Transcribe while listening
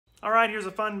All right, here's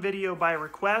a fun video by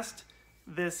request.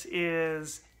 This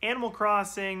is Animal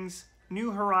Crossing's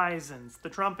New Horizons, the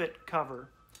Trumpet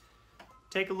cover.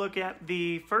 Take a look at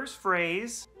the first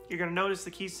phrase. You're going to notice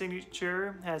the key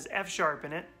signature has F sharp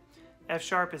in it. F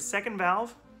sharp is second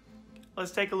valve. Let's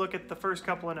take a look at the first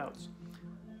couple of notes.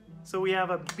 So we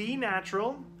have a B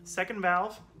natural, second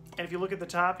valve, and if you look at the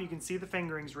top, you can see the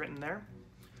fingerings written there.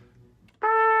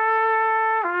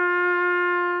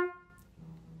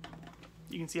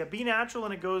 You can see a B natural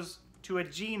and it goes to a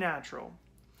G natural.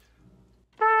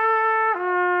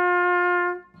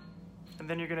 And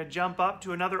then you're going to jump up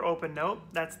to another open note,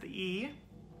 that's the E.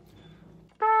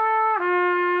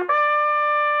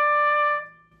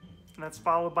 And that's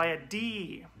followed by a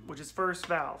D, which is first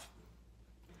valve.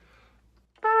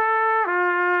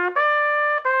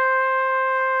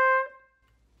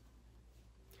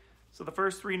 So the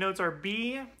first three notes are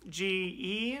B, G,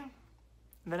 E.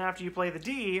 And then after you play the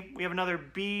D, we have another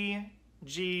B,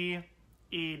 G,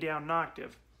 E down an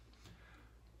octave.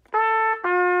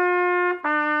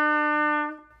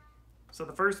 So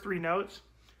the first three notes,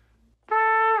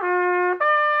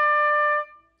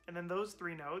 and then those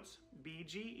three notes, B,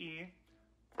 G, E.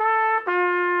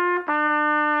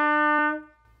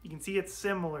 You can see it's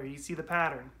similar, you see the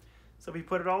pattern. So if we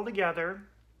put it all together,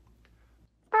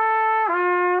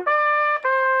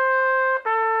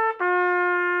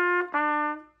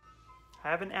 I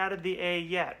haven't added the A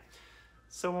yet.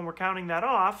 So when we're counting that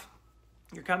off,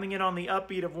 you're coming in on the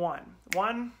upbeat of 1.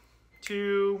 1,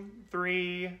 2,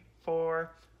 3,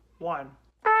 4, 1.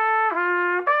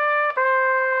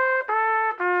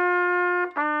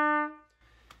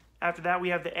 After that we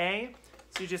have the A,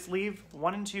 so you just leave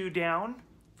 1 and 2 down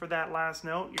for that last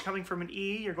note. You're coming from an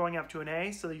E, you're going up to an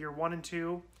A, so that your 1 and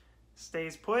 2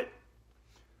 stays put.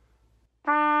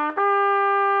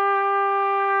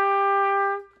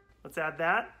 Let's add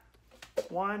that.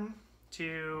 1,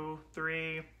 2,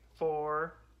 3,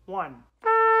 4, 1.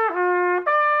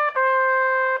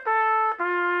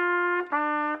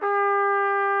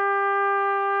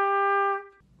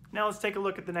 Now let's take a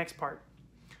look at the next part.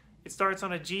 It starts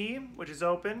on a G, which is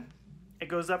open. It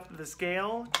goes up the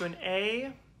scale to an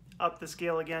A, up the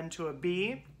scale again to a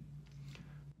B.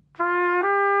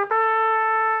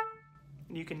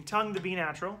 And you can tongue the B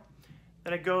natural.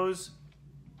 Then it goes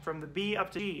from the B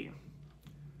up to G.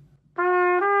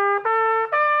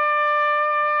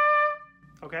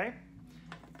 Okay?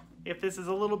 If this is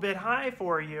a little bit high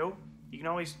for you, you can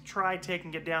always try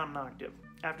taking it down an octave.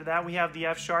 After that, we have the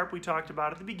F sharp we talked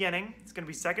about at the beginning. It's going to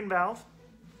be second valve.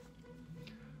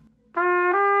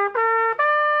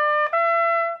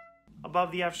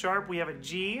 Above the F sharp, we have a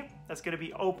G. That's going to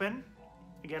be open.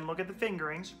 Again, look at the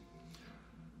fingerings.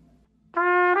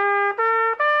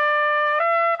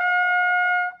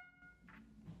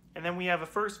 And then we have a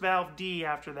first valve D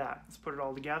after that. Let's put it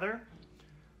all together.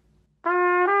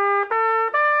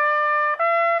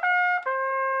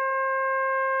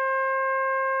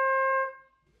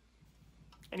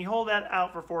 And you hold that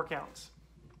out for 4 counts.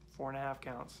 4.5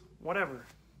 counts. Whatever.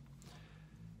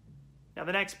 Now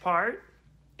the next part,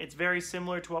 it's very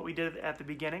similar to what we did at the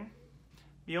beginning.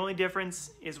 The only difference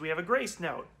is we have a grace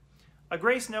note. A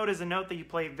grace note is a note that you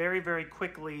play very, very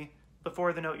quickly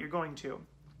before the note you're going to.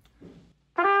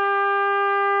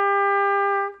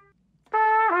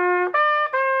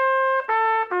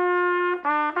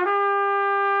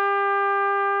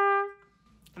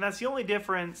 And that's the only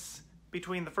difference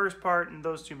between the first part and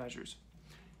those two measures.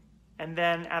 And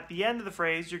then at the end of the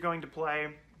phrase, you're going to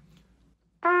play.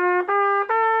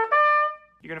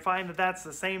 You're going to find that that's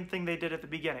the same thing they did at the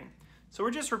beginning. So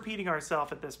we're just repeating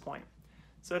ourselves at this point.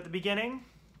 So at the beginning,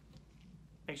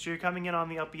 make sure you're coming in on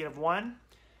the upbeat of 1.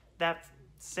 That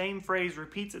same phrase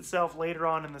repeats itself later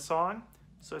on in the song.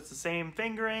 So it's the same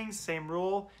fingerings, same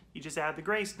rule. You just add the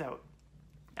grace note.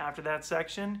 After that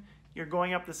section, you're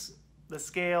going up the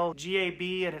scale G, A,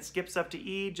 B, and it skips up to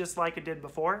E just like it did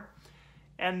before.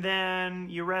 And then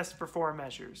you rest for 4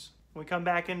 measures. When we come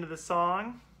back into the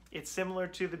song, it's similar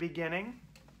to the beginning.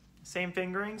 Same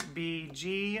fingerings, B,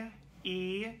 G,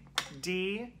 E,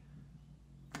 D,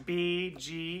 B,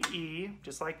 G, E,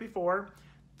 just like before.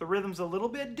 The rhythm's a little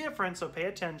bit different, so pay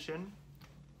attention.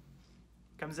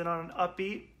 Comes in on an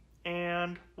upbeat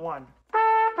and 1.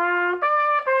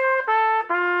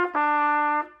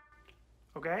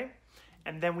 Okay?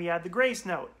 And then we add the grace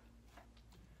note.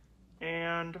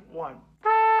 And 1.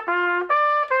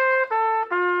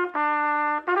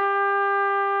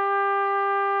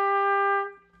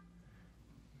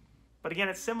 But again,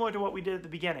 it's similar to what we did at the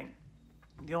beginning.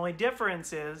 The only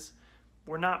difference is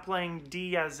we're not playing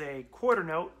D as a quarter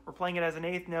note. We're playing it as an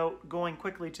eighth note, going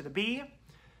quickly to the B,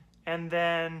 and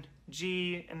then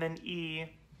G, and then E, and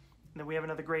then we have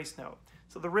another grace note.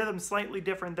 So the rhythm's slightly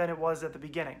different than it was at the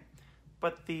beginning,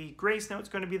 but the grace note's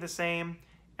going to be the same,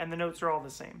 and the notes are all the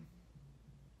same.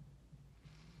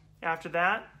 After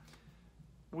that,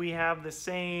 we have the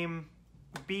same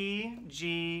B,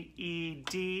 G, E,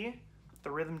 D.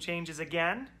 The rhythm changes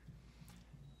again.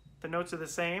 The notes are the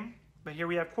same, but here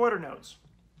we have quarter notes.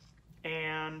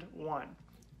 And 1.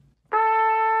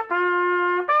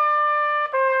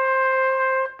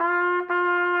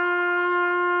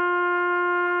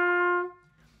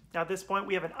 Now at this point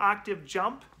we have an octave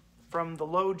jump from the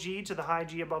low G to the high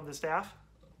G above the staff.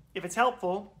 If it's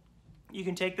helpful, you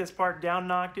can take this part down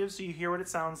an octave so you hear what it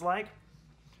sounds like.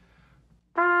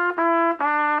 I'll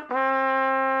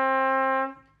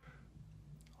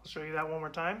show you that one more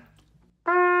time.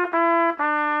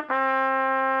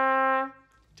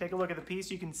 Take a look at the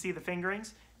piece, you can see the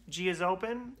fingerings. G is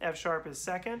open, F sharp is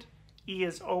second, E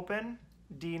is open,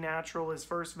 D natural is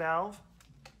first valve.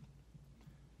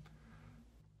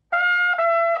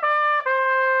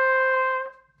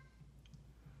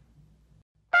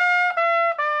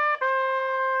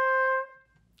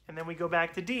 And then we go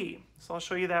back to D. So I'll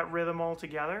show you that rhythm all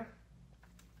together.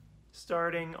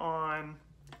 Starting on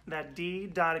that D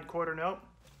dotted quarter note.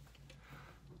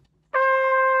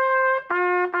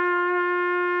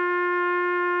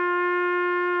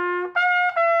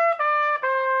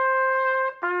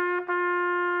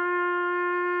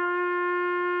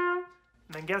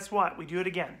 And then guess what? We do it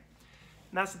again. And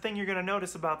that's the thing you're going to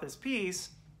notice about this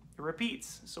piece. It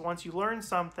repeats. So once you learn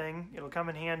something, it'll come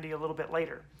in handy a little bit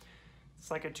later. It's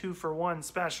like a 2-for-1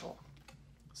 special.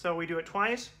 So we do it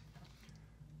twice.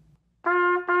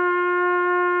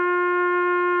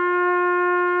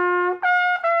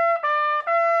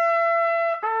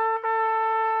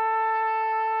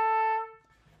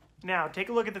 Now take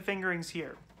a look at the fingerings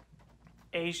here.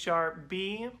 A sharp,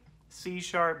 B, C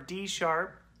sharp, D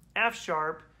sharp, F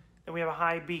sharp, then we have a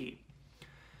high B.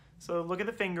 So look at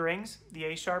the fingerings. The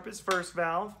A sharp is first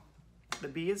valve, the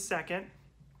B is second,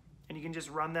 and you can just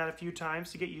run that a few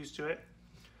times to get used to it.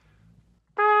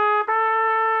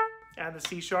 Add the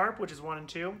C sharp, which is 1 and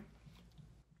 2.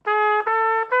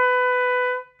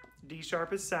 D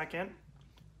sharp is second.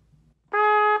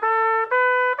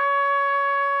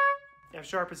 F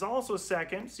sharp is also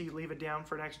second, so you leave it down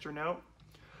for an extra note.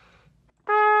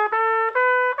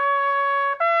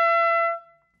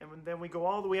 And then we go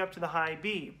all the way up to the high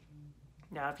B.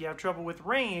 Now, if you have trouble with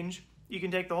range, you can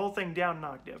take the whole thing down an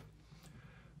octave.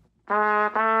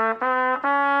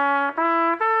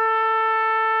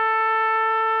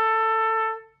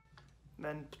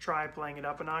 Then try playing it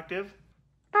up an octave.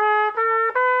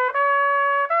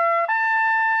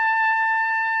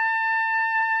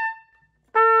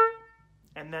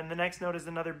 And then the next note is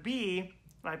another B,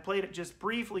 and I played it just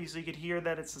briefly so you could hear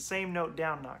that it's the same note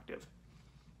down an octave.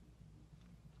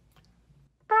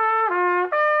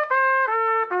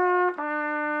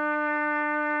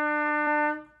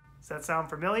 Does that sound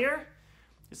familiar?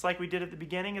 Just like we did at the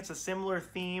beginning, it's a similar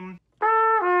theme.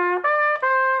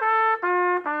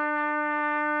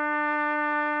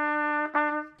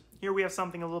 Here we have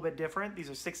something a little bit different. These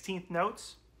are 16th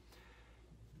notes.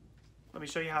 Let me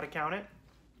show you how to count it.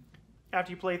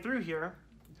 After you play through here,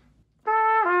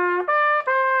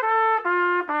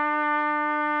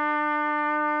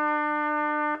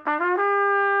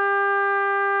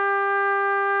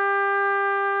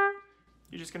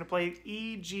 you're just going to play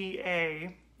E, G,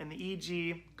 A, and the E,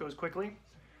 G goes quickly.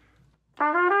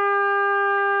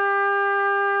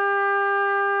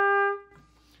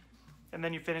 And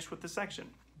then you finish with the section.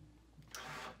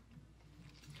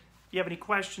 If you have any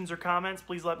questions or comments,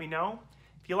 please let me know.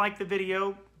 If you like the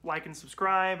video, like and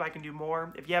subscribe. I can do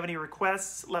more. If you have any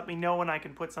requests, let me know and I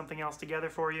can put something else together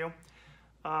for you.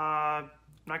 I'm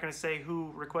not going to say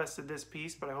who requested this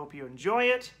piece, but I hope you enjoy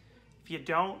it. If you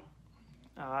don't,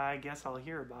 I guess I'll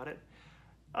hear about it.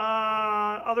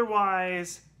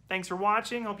 Otherwise, thanks for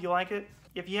watching. Hope you like it.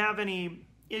 If you have any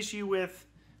issue with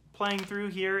playing through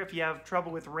here, if you have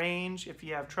trouble with range, if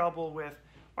you have trouble with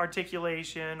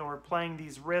articulation or playing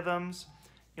these rhythms,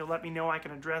 you'll let me know. I can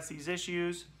address these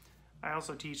issues. I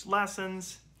also teach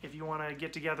lessons. If you want to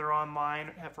get together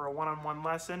online for a one-on-one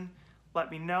lesson, let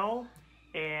me know.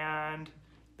 And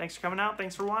thanks for coming out.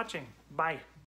 Thanks for watching. Bye.